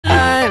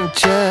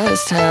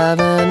just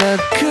having a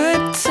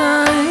good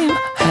time,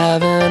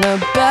 having a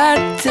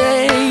bad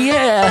day,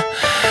 yeah,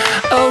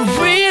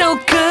 a real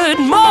good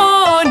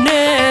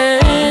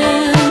morning.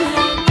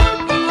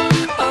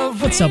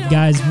 What's up,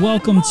 guys?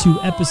 Welcome to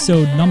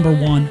episode number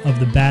 1 of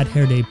the Bad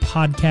Hair Day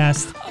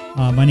podcast.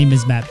 My name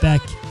is Matt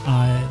Beck.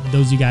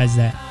 Those of you guys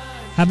that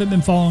haven't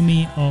been following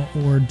me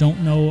or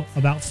don't know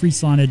about Free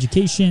Salon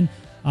Education,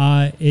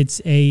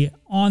 it's a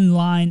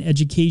online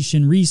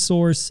education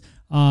resource.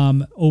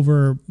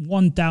 Over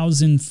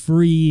 1,000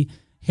 free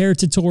hair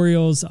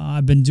tutorials.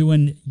 I've been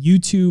doing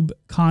YouTube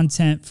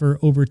content for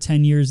over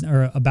 10 years,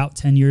 or about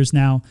 10 years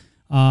now,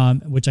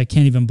 which I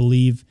can't even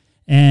believe.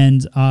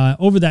 And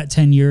over that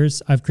 10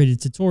 years, I've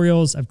created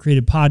tutorials, I've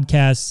created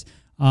podcasts,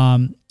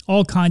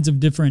 all kinds of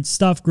different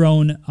stuff,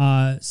 grown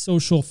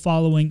social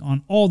following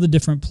on all the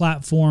different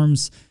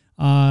platforms.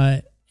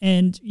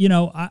 And, you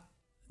know,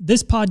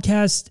 this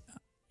podcast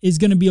is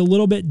going to be a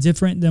little bit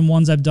different than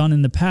ones I've done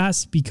in the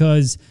past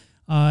because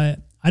I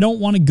don't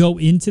want to go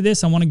into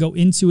this. I want to go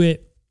into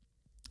it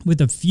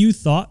with a few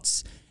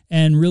thoughts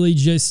and really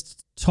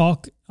just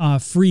talk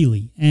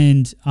freely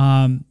and,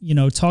 you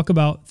know, talk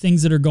about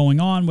things that are going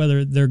on,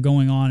 whether they're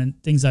going on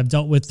and things I've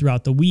dealt with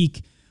throughout the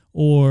week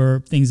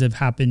or things that have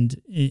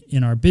happened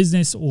in our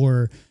business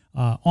or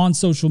on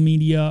social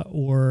media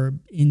or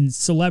in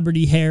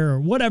celebrity hair or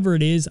whatever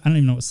it is. I don't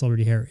even know what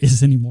celebrity hair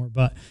is anymore,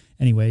 but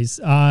anyways,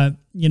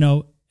 you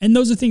know, and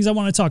those are things I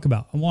want to talk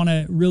about. I want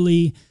to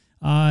really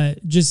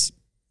just,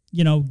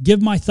 you know,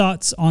 give my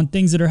thoughts on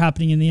things that are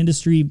happening in the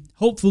industry,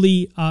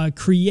 hopefully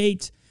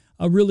create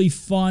a really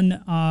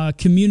fun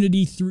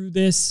community through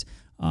this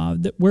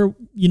where,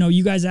 you know,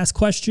 you guys ask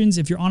questions.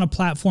 If you're on a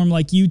platform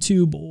like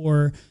YouTube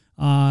or,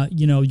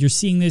 you know, you're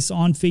seeing this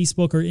on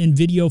Facebook or in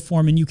video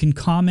form and you can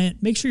comment,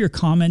 make sure you're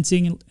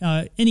commenting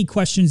any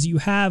questions you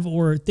have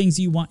or things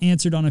that you want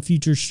answered on a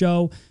future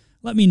show.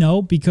 Let me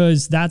know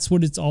because that's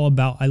what it's all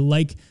about. I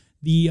like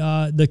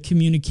the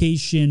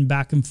communication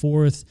back and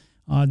forth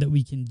that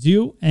we can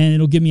do, and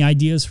it'll give me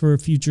ideas for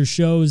future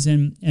shows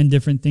and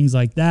different things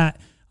like that.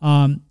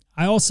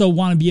 I also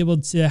want to be able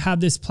to have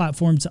this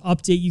platform to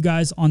update you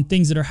guys on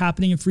things that are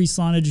happening in Free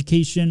Salon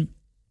Education.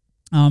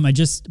 I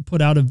just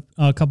put out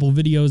a couple of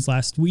videos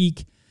last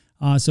week.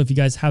 So if you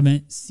guys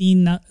haven't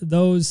seen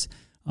those,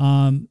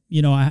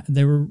 you know,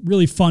 they were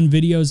really fun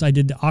videos. I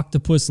did the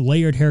octopus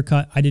layered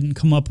haircut. I didn't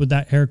come up with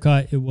that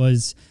haircut. It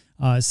was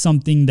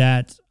something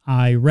that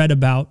I read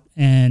about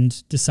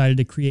and decided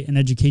to create an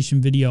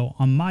education video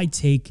on my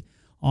take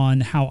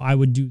on how I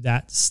would do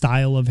that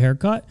style of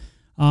haircut,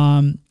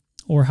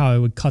 or how I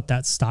would cut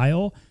that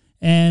style.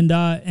 And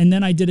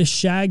then I did a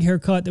shag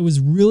haircut that was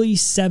really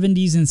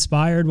 70s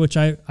inspired, which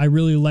I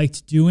really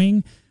liked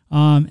doing.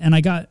 And I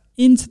got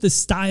into the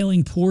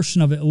styling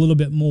portion of it a little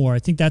bit more. I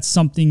think that's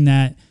something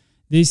that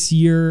this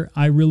year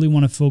I really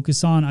want to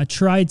focus on. I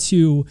try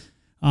to,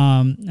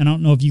 and I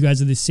don't know if you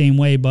guys are the same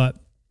way, but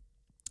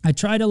I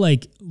try to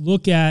like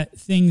look at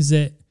things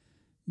that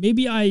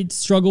maybe I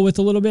struggle with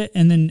a little bit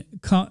and then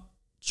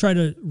try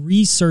to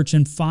research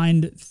and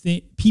find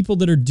people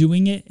that are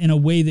doing it in a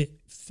way that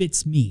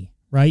fits me,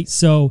 right?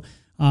 So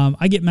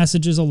I get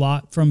messages a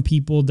lot from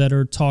people that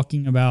are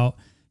talking about,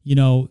 you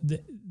know,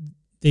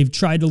 they've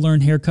tried to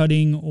learn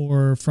haircutting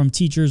or from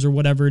teachers or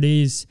whatever it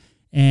is,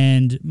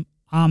 and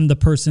I'm the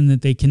person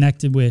that they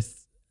connected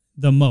with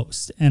the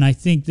most. And I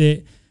think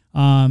that,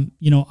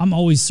 you know, I'm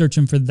always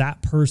searching for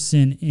that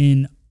person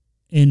in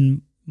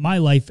my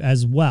life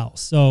as well.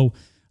 So,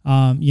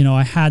 you know,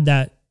 I had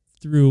that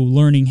through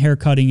learning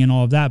haircutting and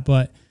all of that,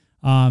 but,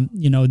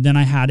 you know, then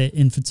I had it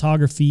in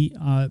photography.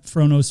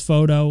 Frono's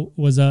Photo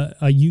was a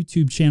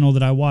YouTube channel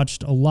that I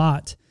watched a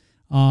lot,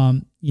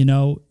 you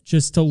know,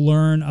 just to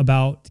learn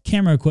about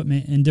camera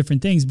equipment and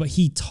different things, but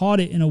he taught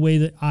it in a way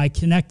that I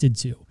connected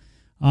to.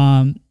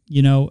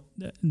 You know,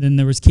 then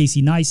there was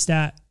Casey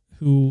Neistat,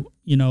 who,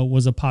 you know,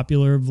 was a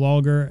popular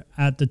vlogger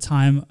at the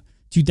time,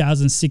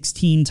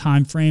 2016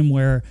 timeframe,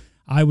 where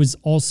I was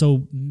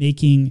also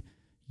making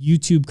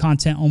YouTube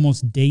content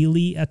almost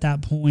daily at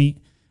that point.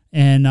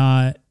 And,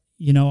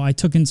 you know, I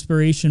took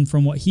inspiration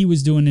from what he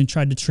was doing and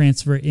tried to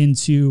transfer it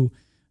into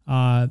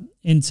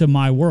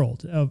my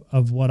world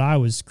of what I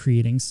was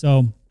creating.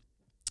 So,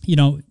 you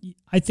know,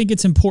 I think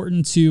it's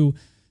important to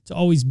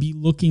always be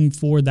looking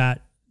for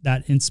that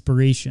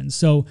inspiration.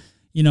 So,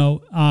 you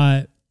know,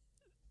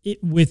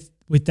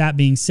 with that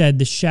being said,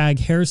 the shag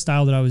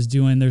hairstyle that I was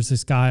doing, there's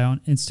this guy on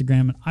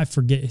Instagram and I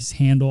forget his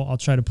handle. I'll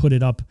try to put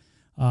it up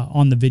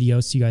on the video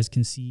so you guys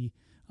can see.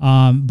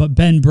 But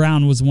Ben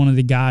Brown was one of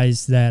the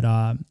guys that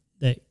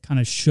kind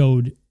of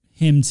showed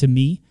him to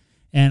me.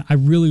 And I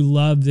really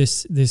love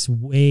this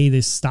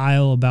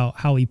style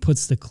about how he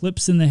puts the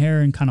clips in the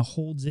hair and kind of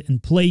holds it in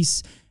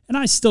place. And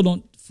I still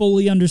don't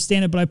fully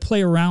understand it, but I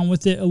play around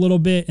with it a little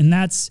bit. And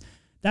that's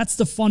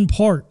the fun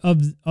part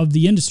of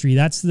the industry.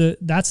 That's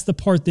the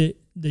part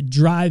that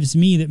drives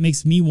me, that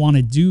makes me want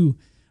to do,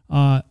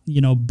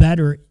 you know,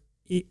 better,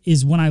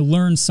 is when I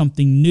learn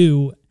something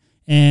new.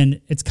 And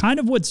it's kind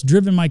of what's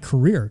driven my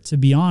career, to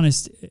be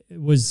honest.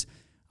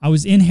 I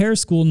was in hair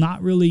school,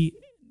 not really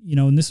you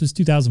know, and this was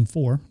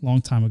 2004, a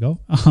long time ago.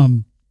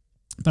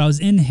 But I was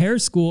in hair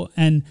school,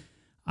 and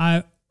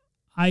I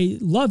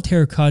loved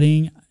hair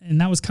cutting, and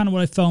that was kind of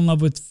what I fell in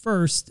love with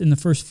first in the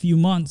first few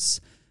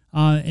months.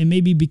 And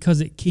maybe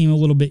because it came a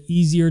little bit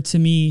easier to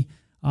me,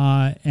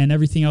 and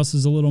everything else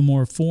is a little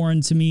more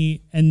foreign to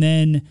me. And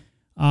then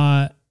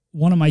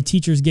one of my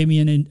teachers gave me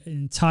an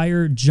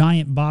entire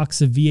giant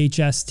box of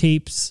VHS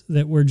tapes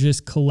that were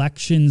just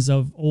collections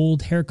of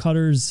old hair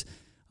cutters,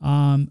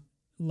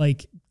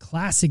 like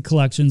classic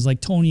collections like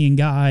Tony and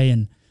Guy,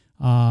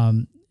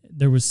 and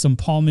there was some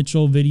Paul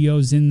Mitchell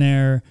videos in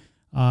there.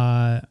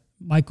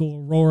 Michael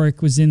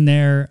O'Rourke was in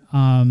there.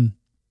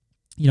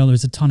 You know,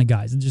 there's a ton of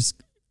guys.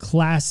 Just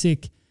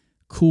classic,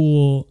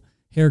 cool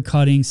hair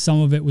cutting.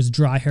 Some of it was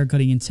dry hair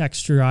cutting and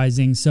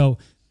texturizing. So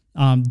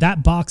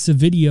that box of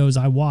videos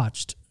I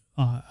watched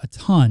a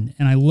ton,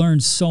 and I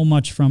learned so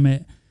much from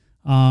it.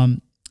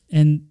 And,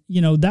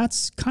 you know,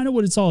 that's kind of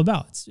what it's all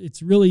about.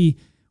 It's really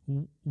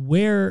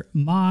where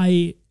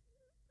my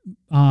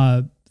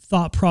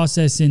thought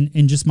process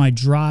and just my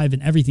drive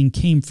and everything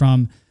came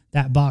from,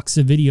 that box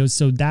of videos.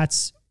 So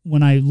that's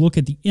when I look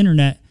at the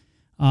internet,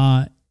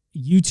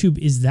 YouTube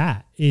is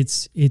that.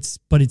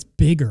 But it's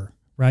bigger,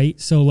 right?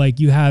 So like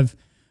you have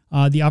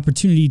the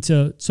opportunity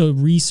to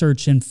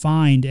research and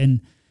find,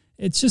 and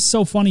it's just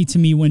so funny to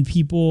me when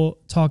people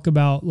talk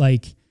about,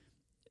 like,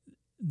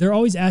 they're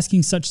always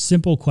asking such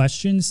simple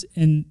questions.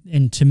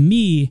 And to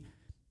me,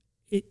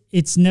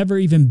 it's never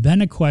even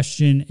been a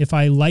question. If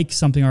I like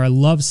something or I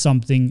love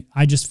something,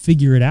 I just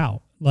figure it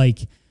out. Like,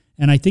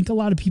 and I think a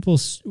lot of people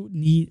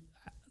need,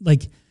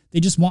 like, they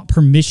just want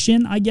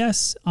permission, I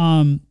guess,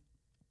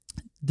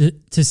 to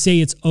say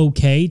it's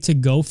okay to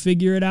go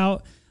figure it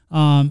out.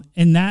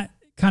 And that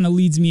kind of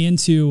leads me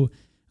into,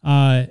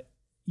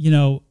 you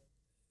know,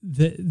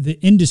 the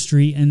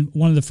industry. And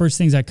one of the first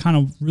things I kind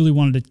of really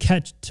wanted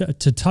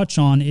to touch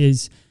on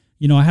is,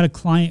 you know, I had a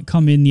client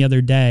come in the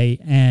other day,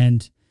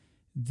 and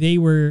they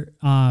were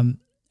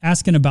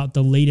asking about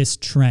the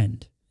latest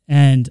trend.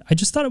 And I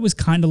just thought it was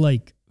kind of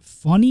like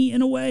funny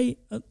in a way.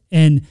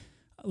 And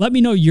let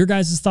me know your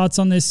guys' thoughts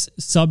on this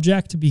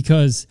subject,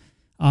 because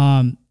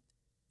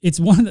it's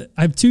one of the,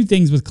 I have two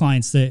things with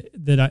clients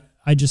that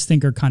I just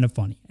think are kind of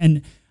funny.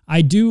 And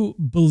I do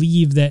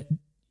believe that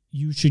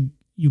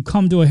you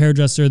come to a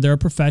hairdresser, they're a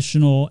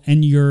professional,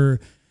 and your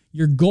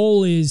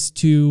goal is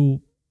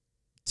to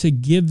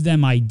give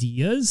them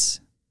ideas.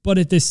 But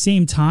at the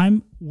same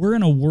time, we're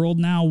in a world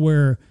now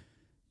where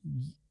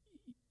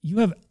you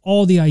have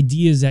all the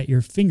ideas at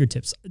your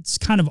fingertips. It's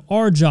kind of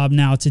our job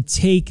now to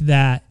take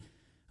that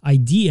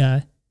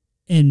idea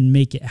and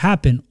make it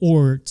happen.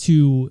 Or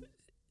to,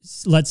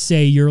 let's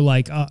say you're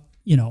like,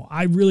 you know,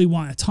 I really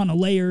want a ton of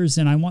layers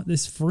and I want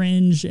this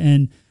fringe,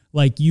 and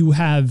like you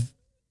have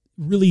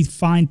really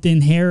fine,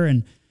 thin hair.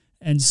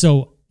 And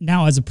so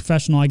now as a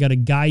professional, I got to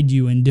guide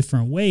you in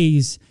different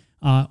ways,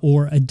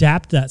 or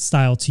adapt that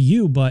style to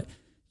you. But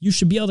you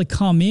should be able to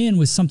come in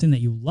with something that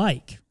you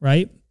like,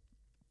 right?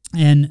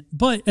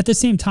 But at the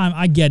same time,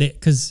 I get it,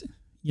 because,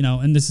 you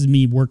know, and this is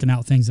me working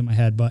out things in my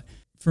head, but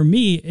for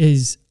me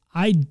is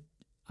I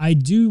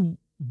do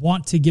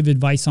want to give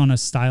advice on a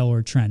style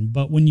or trend.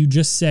 But when you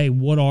just say,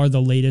 what are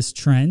the latest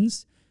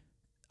trends?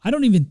 I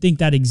don't even think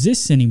that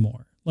exists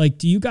anymore. Like,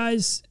 do you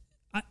guys,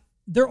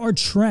 there are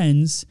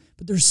trends,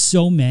 but there's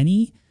so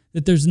many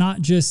that it's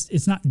not just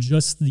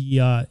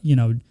the, you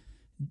know,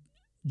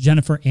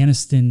 Jennifer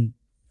Aniston,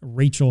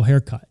 Rachel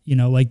haircut, you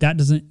know, like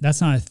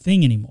that's not a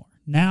thing anymore.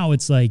 Now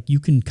it's like you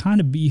can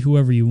kind of be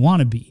whoever you want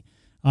to be.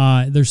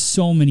 There's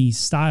so many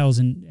styles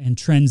and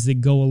trends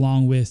that go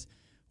along with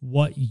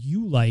what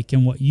you like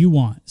and what you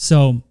want.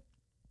 So,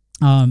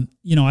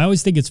 you know, I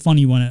always think it's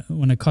funny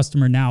when a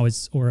customer now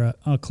is, or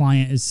a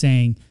client is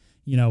saying,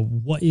 you know,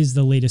 what is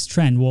the latest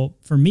trend? Well,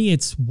 for me,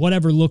 it's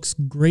whatever looks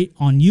great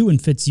on you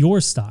and fits your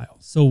style.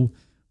 So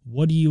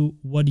what do you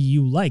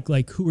like?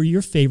 Like, who are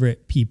your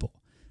favorite people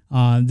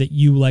that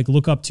you like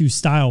look up to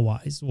style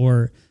wise,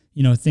 or,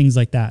 you know, things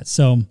like that.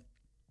 So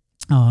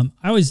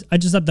I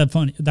just thought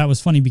that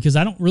was funny, because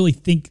I don't really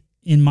think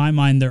in my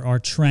mind there are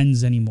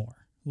trends anymore.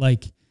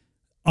 Like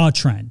a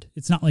trend.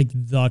 It's not like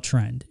the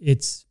trend.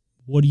 It's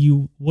what do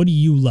you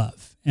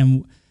love,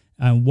 and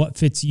what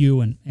fits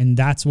you, and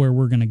that's where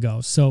we're going to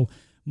go. So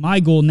my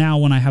goal now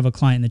when I have a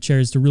client in the chair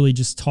is to really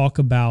just talk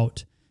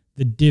about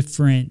the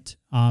different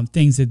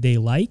things that they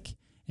like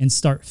and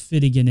start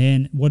fitting it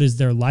in. What is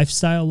their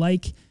lifestyle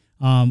like?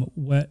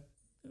 What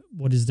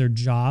is their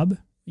job,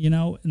 you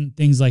know, and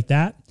things like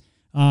that.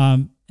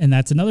 And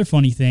that's another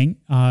funny thing.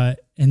 And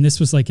this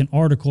was like an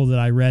article that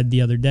I read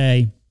the other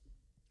day,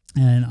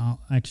 and I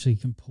actually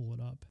can pull it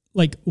up.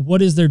 Like,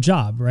 what is their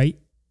job, right?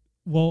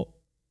 Well,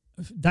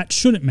 that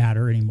shouldn't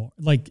matter anymore.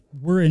 Like,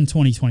 we're in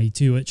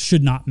 2022. It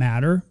should not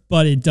matter,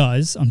 but it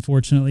does,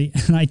 unfortunately.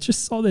 And I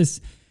just saw this,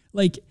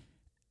 like,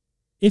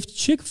 if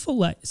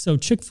Chik-Fil-A, so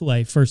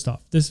Chik-Fil-A, first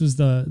off, this was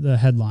the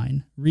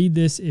headline. Read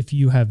this if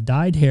you have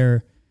dyed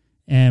hair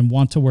and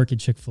want to work at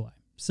Chik-Fil-A.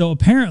 So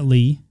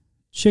apparently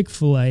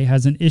Chik-Fil-A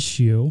has an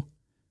issue,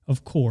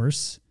 of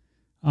course,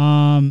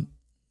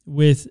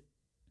 with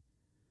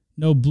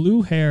no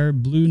blue hair,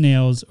 blue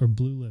nails, or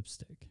blue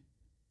lipstick.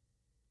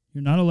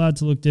 You're not allowed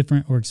to look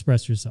different or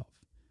express yourself.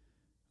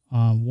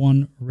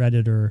 One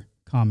Redditor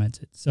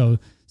commented. So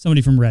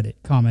somebody from Reddit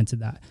commented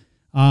that.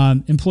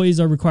 Employees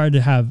are required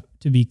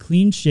to be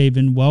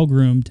clean-shaven,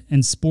 well-groomed,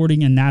 and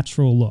sporting a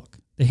natural look.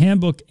 The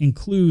handbook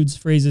includes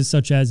phrases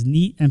such as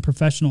neat and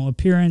professional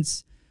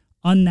appearance,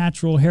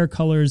 unnatural hair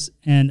colors,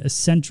 and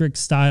eccentric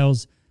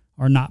styles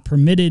are not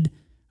permitted,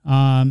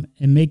 and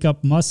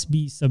makeup must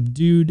be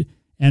subdued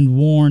and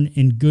worn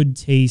in good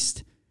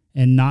taste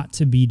and not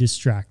to be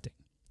distracting.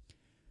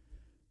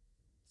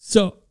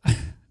 So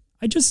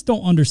I just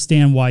don't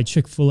understand why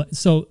Chick-fil-A.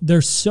 So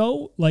there's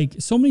so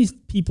many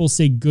people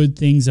say good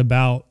things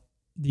about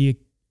the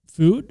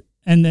food,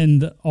 and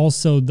then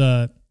also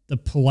the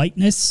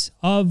politeness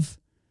of,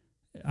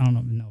 I don't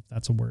even know if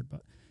that's a word,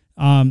 but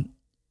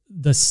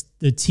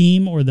the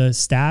team or the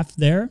staff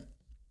there,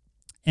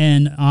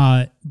 and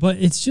but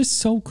it's just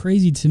so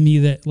crazy to me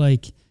that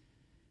like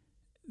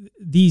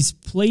these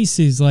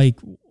places, like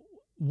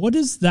what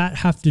does that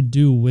have to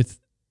do with,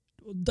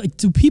 like,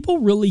 do people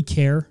really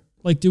care?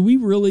 Like, do we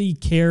really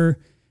care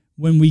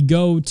when we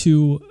go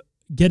to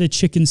get a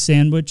chicken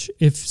sandwich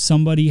if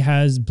somebody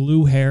has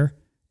blue hair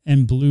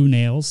and blue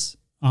nails?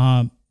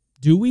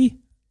 Do we?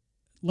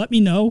 Let me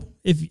know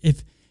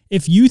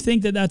if you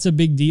think that that's a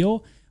big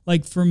deal.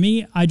 Like for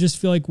me, I just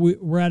feel like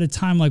we're at a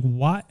time like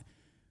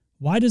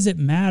why does it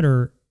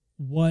matter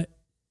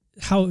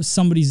how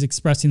somebody's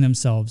expressing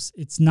themselves?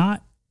 It's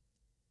not.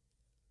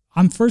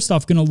 I'm first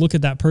off going to look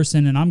at that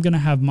person and I'm going to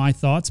have my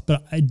thoughts,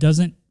 but it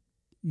doesn't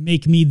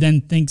make me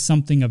then think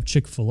something of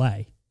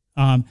Chick-fil-A.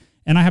 And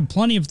I have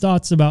plenty of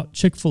thoughts about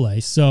Chick-fil-A.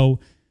 So,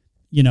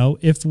 you know,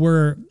 if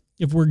we're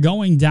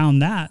going down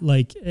that,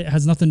 like it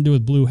has nothing to do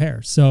with blue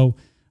hair. So,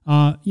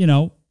 you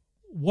know,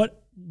 what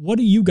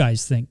do you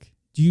guys think?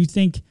 Do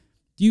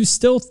you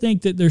still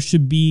think that there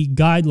should be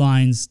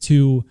guidelines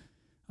to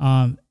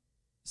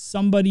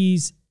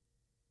somebody's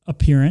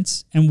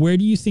appearance? And where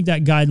do you think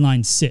that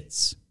guideline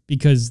sits?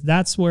 Because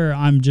that's where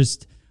I'm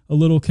just a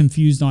little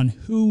confused on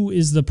who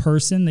is the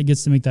person that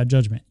gets to make that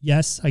judgment.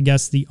 Yes, I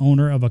guess the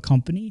owner of a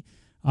company,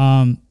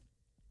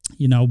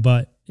 you know,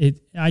 but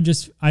I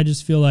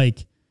just feel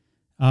like,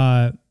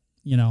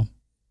 you know,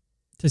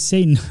 to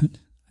say,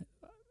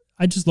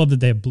 I just love that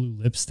they have blue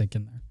lipstick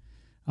in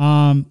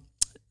there.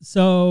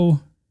 So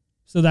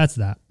that's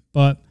that,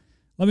 but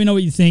let me know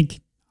what you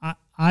think.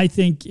 I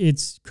think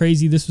it's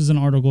crazy. This was an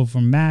article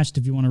from Mashed.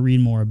 If you want to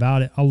read more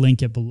about it, I'll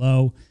link it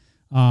below.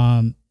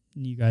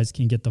 You guys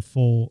can get the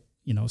full,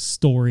 you know,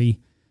 story,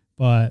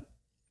 but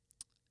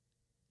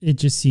it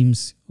just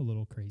seems a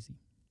little crazy.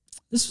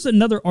 This was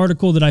another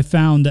article that I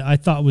found that I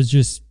thought was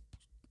just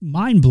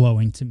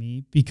mind-blowing to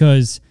me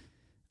because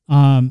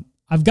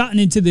I've gotten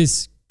into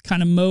this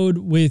kind of mode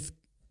with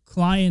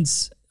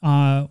clients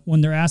when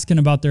they're asking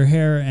about their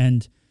hair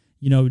and,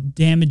 you know,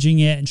 damaging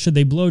it and should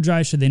they blow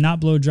dry, should they not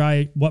blow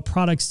dry, what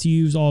products to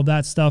use, all of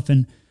that stuff.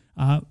 And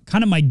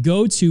kind of my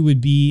go-to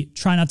would be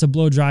try not to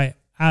blow dry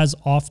as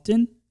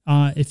often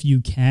if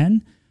you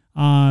can.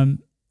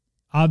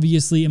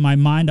 Obviously, in my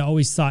mind, I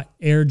always thought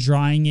air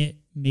drying it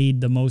made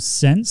the most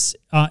sense.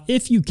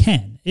 If you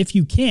can. If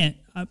you can't,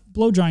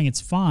 blow drying, it's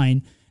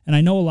fine. And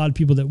I know a lot of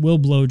people that will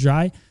blow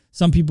dry.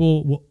 Some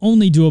people will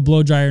only do a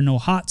blow dryer, no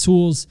hot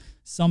tools.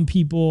 Some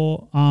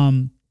people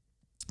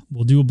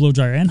will do a blow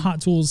dryer and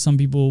hot tools. Some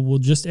people will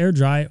just air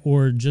dry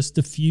or just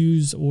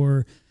diffuse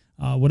or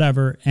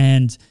whatever.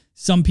 And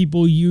some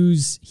people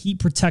use heat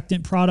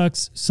protectant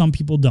products. Some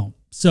people don't.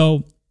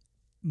 So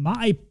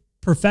my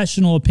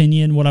professional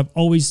opinion, what I've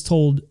always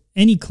told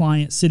any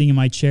client sitting in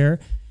my chair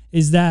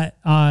is that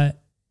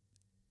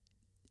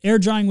air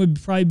drying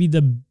would probably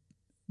be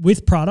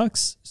with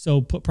products.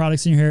 So put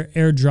products in your hair,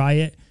 air dry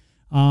it,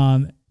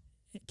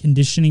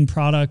 conditioning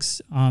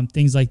products,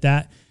 things like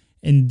that.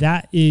 And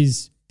that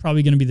is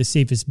probably going to be the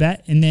safest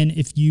bet. And then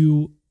if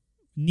you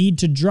need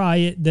to dry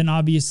it, then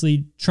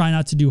obviously try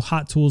not to do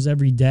hot tools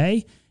every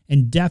day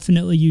and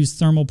definitely use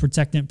thermal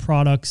protectant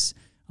products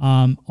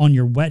on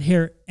your wet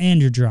hair and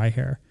your dry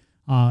hair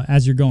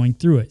as you're going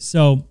through it.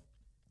 So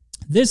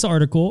this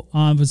article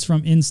was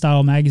from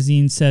InStyle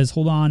magazine, says,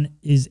 hold on,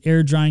 is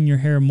air drying your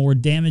hair more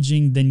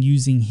damaging than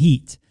using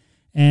heat?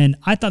 And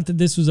I thought that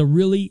this was a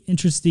really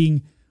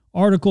interesting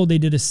article. They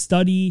did a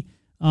study.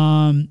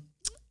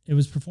 It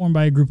was performed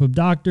by a group of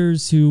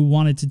doctors who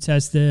wanted to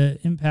test the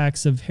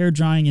impacts of hair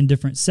drying in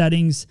different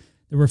settings.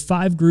 There were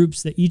 5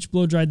 groups that each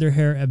blow dried their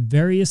hair at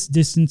various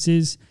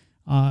distances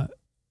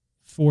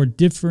for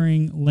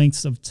differing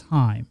lengths of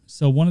time.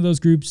 So one of those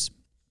groups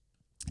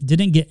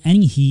didn't get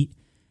any heat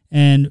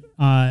and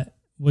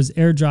was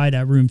air dried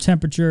at room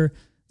temperature.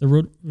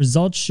 The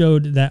results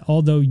showed that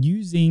although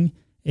using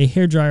a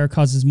hairdryer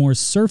causes more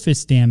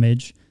surface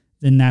damage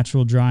than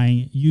natural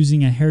drying,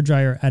 using a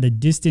hairdryer at a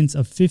distance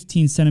of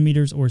 15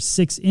 centimeters or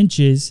 6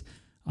 inches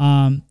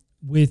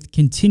with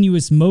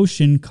continuous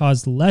motion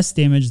caused less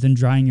damage than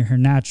drying your hair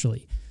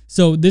naturally.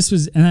 So this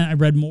was, and then I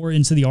read more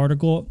into the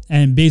article,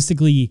 and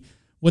basically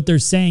what they're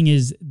saying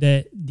is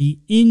that the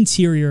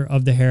interior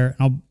of the hair, and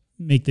I'll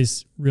make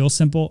this real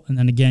simple, and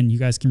then again, you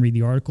guys can read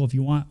the article if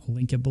you want. I'll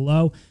link it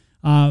below.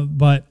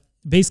 But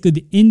basically,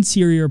 the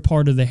interior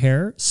part of the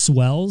hair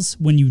swells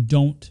when you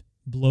don't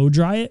blow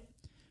dry it.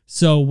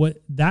 So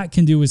what that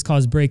can do is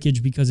cause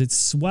breakage because it's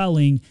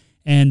swelling,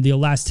 and the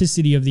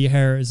elasticity of the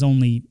hair is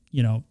only,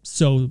 you know,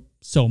 so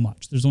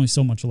much. There's only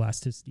so much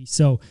elasticity.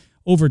 So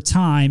over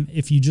time,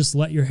 if you just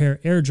let your hair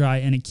air dry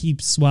and it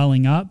keeps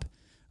swelling up,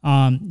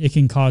 it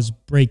can cause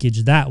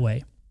breakage that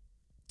way.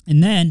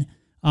 And then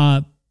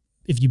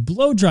if you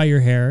blow dry your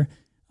hair,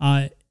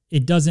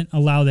 it doesn't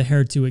allow the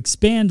hair to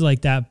expand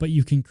like that, but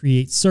you can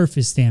create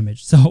surface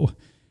damage. So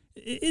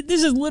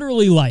this is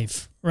literally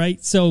life,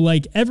 right? So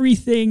like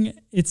everything,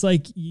 it's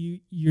like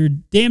you're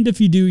damned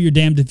if you do, you're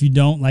damned if you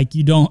don't. Like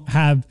you don't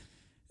have,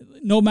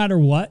 no matter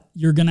what,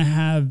 you're going to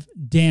have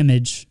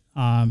damage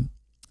in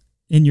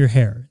your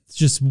hair. It's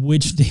just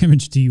which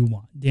damage do you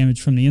want?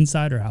 Damage from the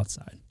inside or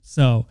outside?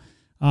 So,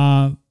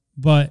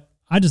 but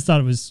I just thought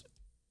it was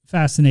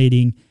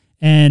fascinating.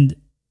 And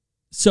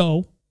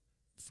so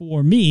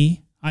for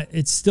me,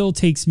 it still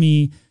takes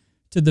me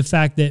to the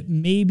fact that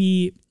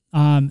maybe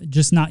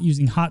just not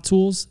using hot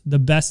tools, the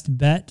best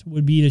bet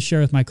would be to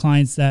share with my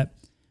clients that,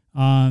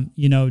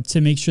 you know,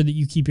 to make sure that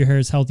you keep your hair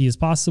as healthy as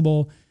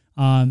possible,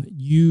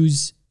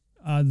 use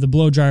the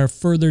blow dryer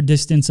further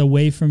distance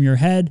away from your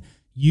head,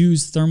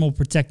 use thermal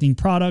protecting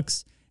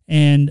products,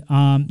 and,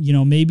 you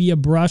know, maybe a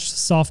brush,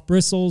 soft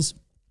bristles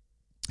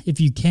if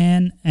you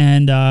can,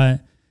 and,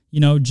 you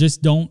know,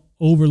 just don't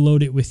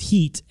overload it with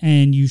heat,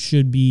 and you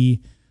should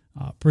be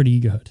pretty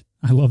good.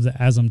 I love that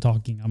as I'm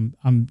talking,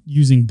 I'm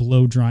using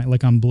blow drying,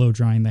 like I'm blow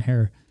drying the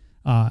hair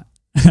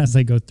as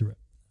I go through it.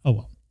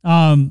 Oh,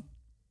 well.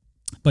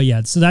 But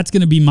yeah, so that's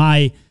going to be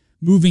my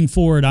moving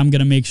forward. I'm going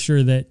to make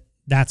sure that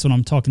that's what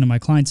I'm talking to my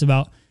clients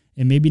about,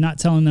 and maybe not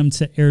telling them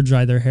to air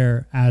dry their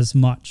hair as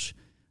much,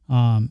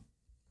 and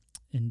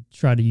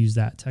try to use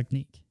that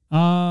technique.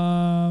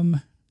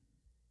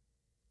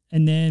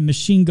 And then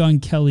Machine Gun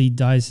Kelly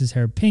dyes his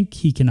hair pink.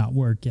 He cannot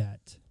work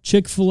at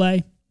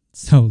Chick-Fil-A.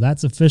 So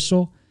that's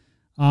official.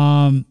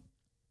 I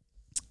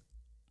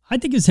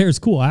think his hair is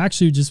cool. I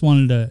actually just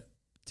wanted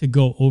to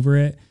go over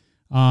it.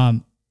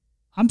 I'm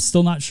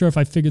still not sure if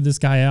I figured this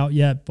guy out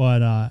yet,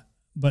 but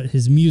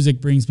his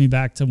music brings me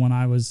back to when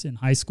I was in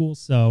high school.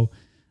 So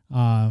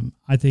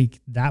I think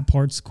that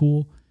part's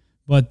cool.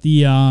 But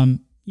the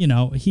you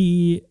know,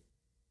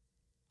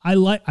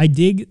 I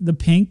dig the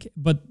pink,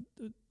 but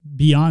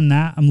beyond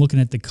that, I'm looking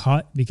at the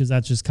cut because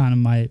that's just kind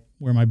of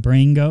where my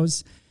brain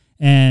goes.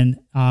 And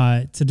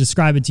to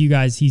describe it to you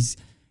guys, he's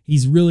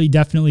really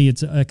definitely,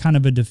 it's a kind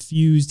of a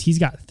diffused, he's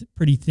got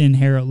pretty thin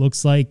hair, it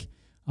looks like.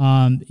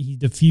 He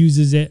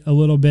diffuses it a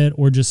little bit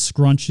or just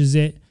scrunches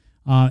it.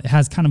 It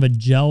has kind of a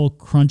gel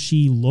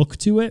crunchy look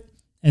to it.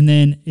 And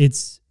then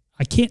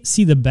I can't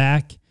see the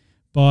back,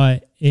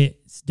 but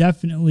it's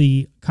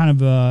definitely kind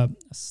of a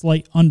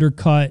slight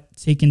undercut,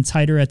 taken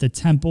tighter at the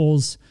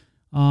temples,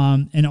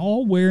 and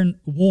all worn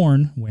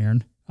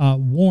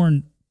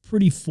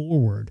pretty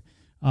forward,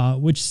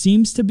 which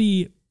seems to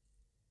be,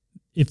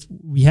 if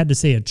we had to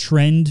say a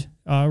trend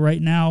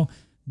right now,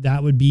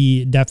 that would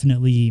be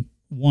definitely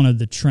one of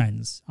the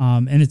trends.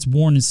 And it's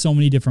worn in so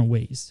many different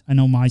ways. I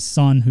know my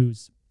son,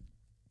 who's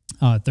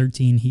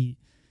 13,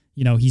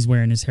 he's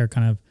wearing his hair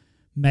kind of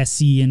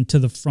messy and to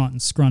the front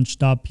and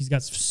scrunched up. He's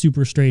got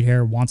super straight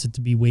hair, wants it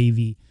to be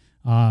wavy,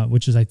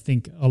 which is, I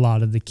think, a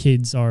lot of the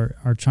kids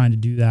are trying to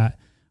do that.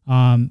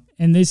 And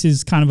this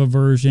is kind of a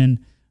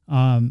version.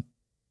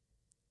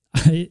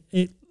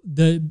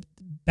 The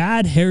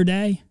bad hair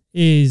day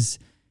is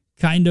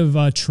kind of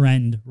a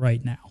trend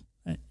right now.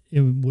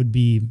 It would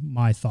be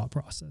my thought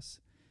process.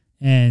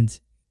 And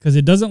because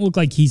it doesn't look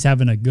like he's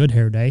having a good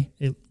hair day.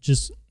 It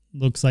just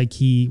looks like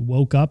he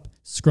woke up,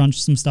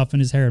 scrunched some stuff in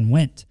his hair and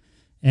went.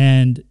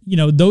 And,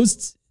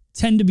 those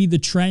tend to be the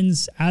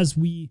trends as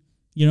we,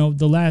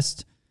 the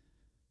last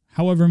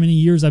however many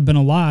years I've been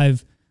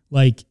alive,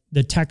 like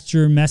the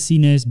texture,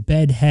 messiness,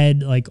 bed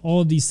head, like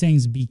all of these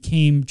things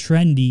became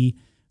trendy.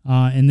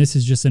 And this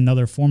is just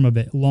another form of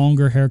it.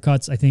 Longer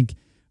haircuts. I think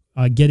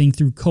getting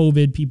through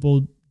COVID,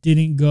 people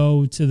didn't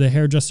go to the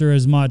hairdresser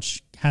as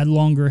much, had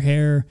longer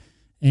hair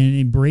and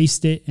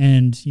embraced it.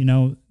 And,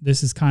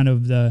 this is kind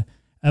of the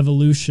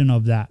evolution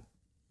of that.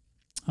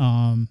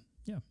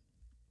 Yeah.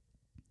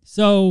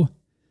 So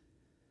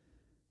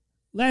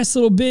last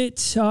little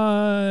bit,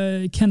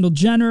 Kendall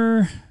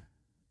Jenner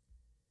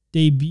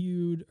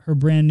debuted her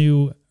brand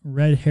new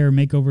red hair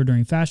makeover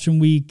during Fashion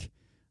Week.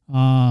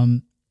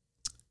 The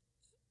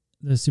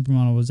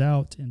supermodel was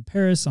out in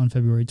Paris on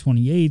February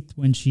 28th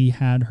when she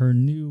had her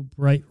new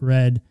bright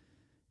red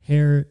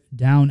hair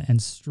down and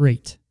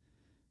straight.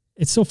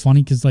 It's so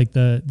funny because like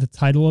the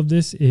title of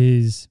this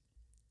is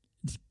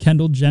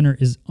Kendall Jenner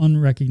is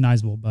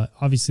unrecognizable, but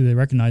obviously they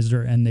recognized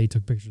her and they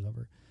took pictures of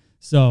her.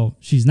 So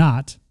she's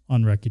not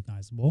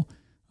unrecognizable.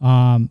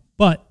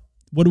 But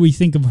what do we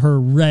think of her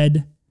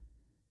red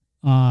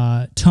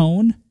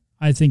tone?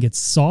 I think it's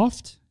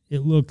soft.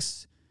 It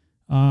looks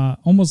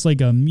almost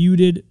like a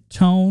muted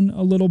tone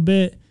a little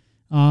bit.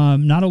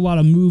 Not a lot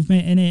of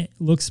movement in it.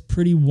 Looks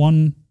pretty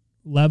one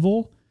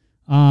level.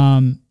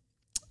 Her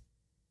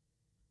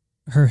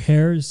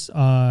hair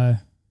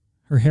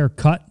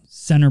cut,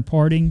 center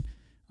parting,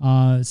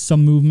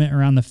 some movement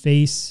around the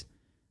face,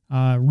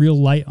 real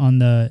light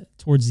on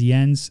towards the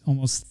ends,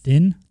 almost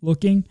thin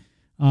looking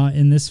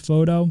in this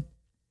photo,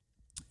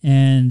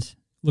 and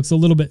looks a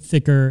little bit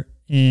thicker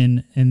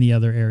in the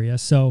other area.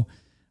 So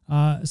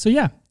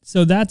yeah,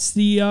 so that's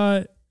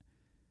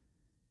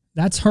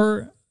that's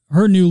her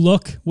new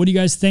look. What do you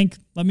guys think?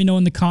 Let me know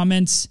in the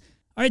comments.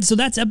 All right, so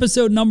that's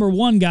episode number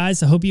 1,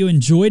 guys. I hope you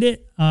enjoyed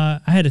it. I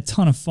had a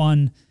ton of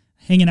fun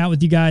hanging out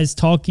with you guys,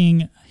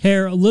 talking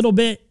hair a little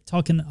bit,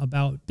 talking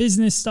about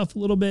business stuff a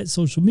little bit,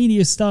 social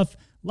media stuff,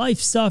 life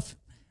stuff,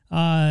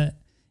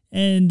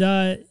 and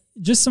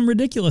just some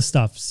ridiculous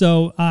stuff.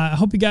 So I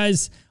hope you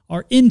guys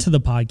are into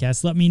the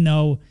podcast. Let me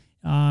know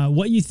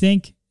what you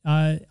think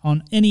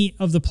on any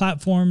of the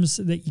platforms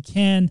that you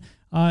can.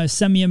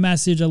 Send me a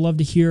message. I love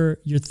to hear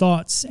your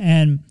thoughts.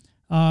 And,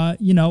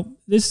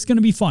 this is going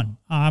to be fun.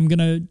 I'm going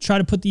to try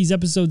to put these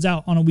episodes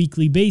out on a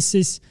weekly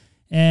basis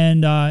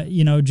and,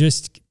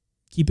 just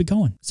keep it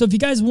going. So if you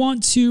guys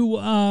want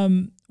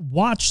to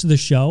watch the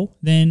show,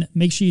 then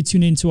make sure you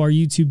tune into our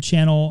YouTube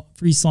channel,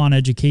 Free Salon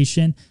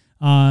Education,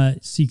 so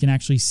you can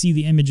actually see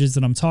the images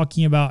that I'm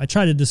talking about. I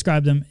try to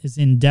describe them as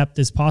in-depth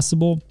as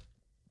possible,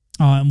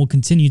 and we'll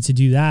continue to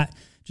do that,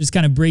 just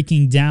kind of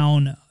breaking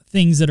down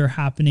things that are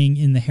happening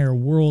in the hair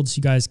world so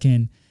you guys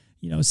can,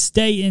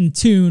 stay in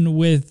tune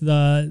with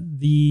the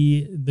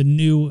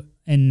new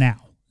and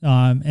now.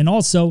 And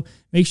also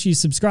make sure you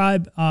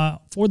subscribe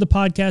for the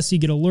podcast so you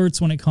get alerts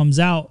when it comes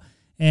out.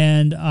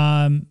 And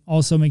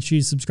also make sure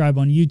you subscribe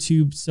on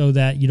YouTube so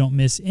that you don't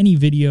miss any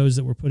videos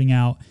that we're putting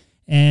out.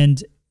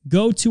 And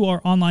go to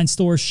our online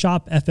store,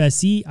 Shop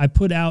FSE. I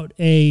put out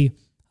a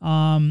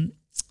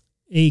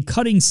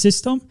cutting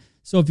system.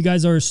 So if you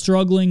guys are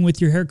struggling with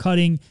your hair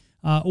cutting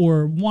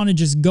or want to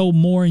just go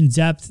more in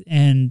depth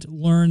and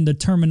learn the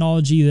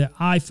terminology that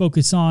I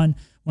focus on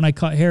when I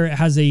cut hair, it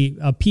has a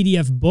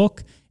PDF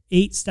book,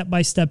 8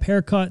 step-by-step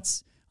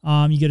haircuts.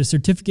 You get a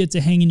certificate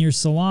to hang in your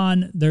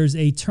salon. There's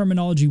a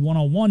terminology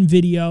 101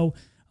 video.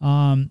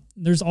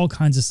 There's all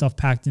kinds of stuff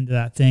packed into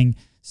that thing.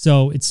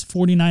 So it's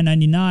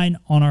 $49.99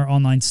 on our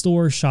online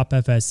store, Shop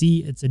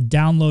FSE. It's a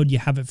download. You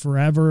have it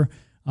forever.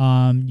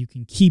 You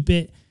can keep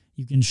it.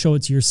 You can show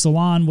it to your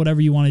salon,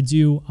 whatever you want to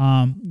do.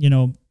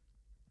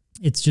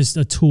 It's just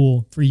a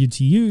tool for you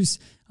to use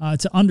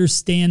to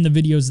understand the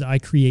videos that I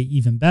create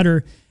even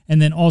better.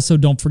 And then also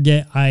don't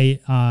forget,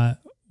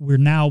 we're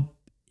now,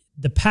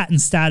 the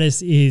patent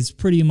status is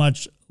pretty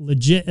much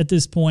legit at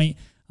this point.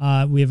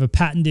 We have a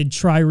patented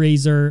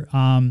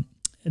TriRazor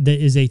that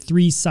is a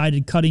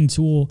 3-sided cutting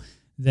tool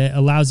that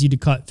allows you to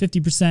cut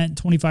 50%,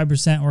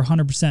 25%, or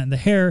 100% of the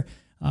hair,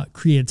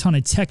 create a ton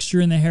of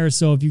texture in the hair.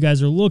 So if you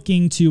guys are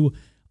looking to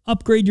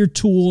upgrade your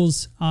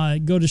tools,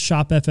 go to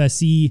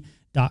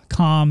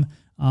shopfse.com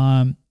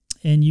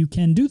and you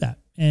can do that.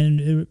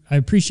 And I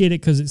appreciate it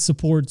because it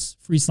supports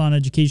Free Salon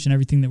Education,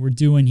 everything that we're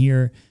doing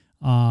here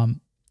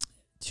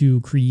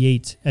to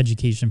create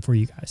education for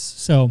you guys.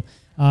 So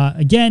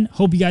again,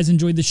 hope you guys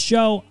enjoyed the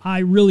show. I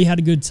really had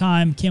a good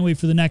time. Can't wait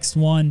for the next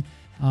one.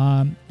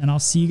 And I'll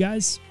see you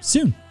guys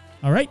soon.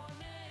 All right.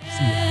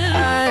 See ya.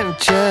 I'm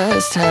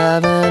just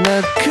having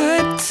a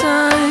good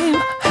time,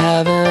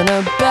 having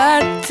a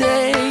bad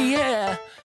day, yeah.